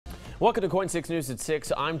Welcome to KOIN 6 News at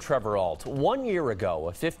 6. I'm Trevor Ault. 1 year ago,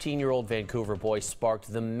 a 15-year-old Vancouver boy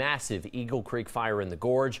sparked the massive Eagle Creek fire in the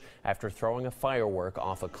gorge after throwing a firework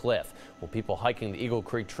off a cliff. Well, people hiking the Eagle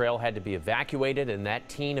Creek Trail had to be evacuated, and that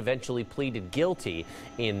teen eventually pleaded guilty.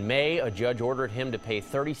 In May, a judge ordered him to pay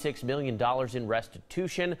 $36 million in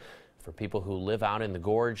restitution. For people who live out in the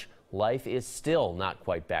gorge, life is still not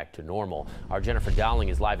quite back to normal. Our Jennifer Dowling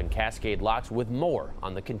is live in Cascade Locks with more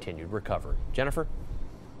on the continued recovery. Jennifer?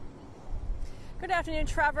 Good afternoon,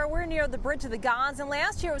 Trevor. We're near the Bridge of the Gods, and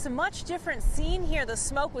last year it was a much different scene here. The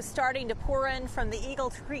smoke was starting to pour in from the Eagle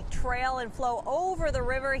Creek Trail and flow over the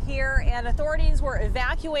river here, and authorities were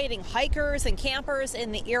evacuating hikers and campers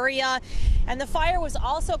in the area. And the fire was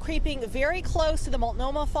also creeping very close to the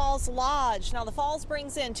Multnomah Falls Lodge. Now, the falls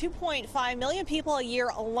brings in 2.5 million people a year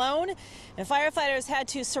alone, and firefighters had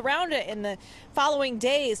to surround it in the following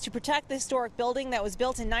days to protect the historic building that was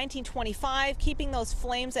built in 1925, keeping those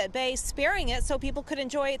flames at bay, sparing it so people could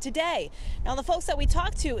enjoy it today. Now, the folks that we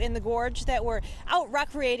talked to in the gorge that were out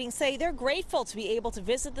recreating say they're grateful to be able to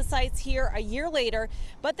visit the sites here a year later,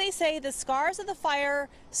 but they say the scars of the fire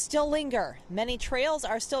still linger. Many trails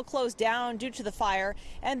are still closed down due to the fire,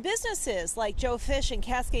 and businesses like Joe Fish and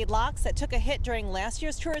Cascade Locks that took a hit during last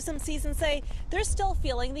year's tourism season say they're still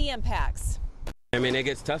feeling the impacts. I mean, it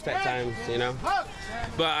gets tough at times,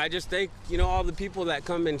 but I just think, all the people that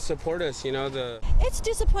come and support us, It's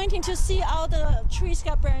disappointing to see all the trees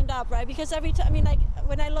got burned up, right? Because every time,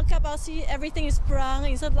 when I look up, I'll see everything is brown,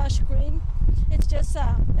 it's a lush green.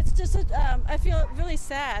 I feel really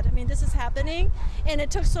sad. This is happening, and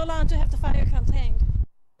it took so long to have the fire contained.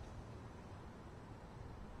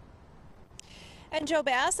 And Joe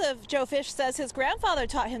Bass of Joe Fish says his grandfather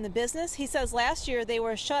taught him the business. He says last year they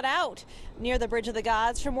were shut out near the Bridge of the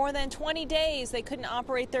Gods for more than 20 days. They couldn't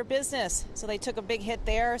operate their business, so they took a big hit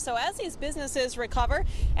there. So as these businesses recover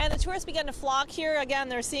and the tourists begin to flock here, again,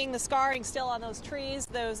 they're seeing the scarring still on those trees,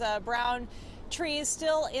 those brown trees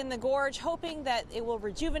still in the gorge, hoping that it will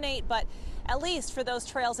rejuvenate. But at least for those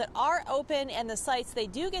trails that are open and the sites they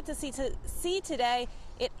do get to see today,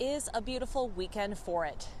 it is a beautiful weekend for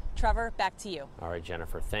it. Trevor, back to you. All right,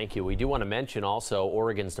 Jennifer, thank you. We do want to mention also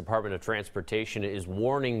Oregon's Department of Transportation is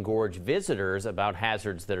warning gorge visitors about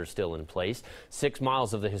hazards that are still in place. 6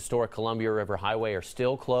 miles of the historic Columbia River Highway are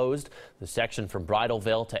still closed. The section from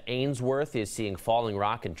Bridalveil to Ainsworth is seeing falling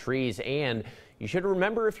rock and trees. And you should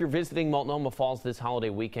remember, if you're visiting Multnomah Falls this holiday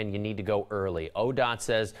weekend, you need to go early. ODOT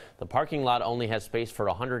says the parking lot only has space for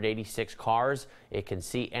 186 cars. It can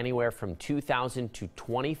seat anywhere from 2,000 to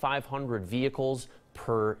 2,500 vehicles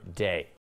per day.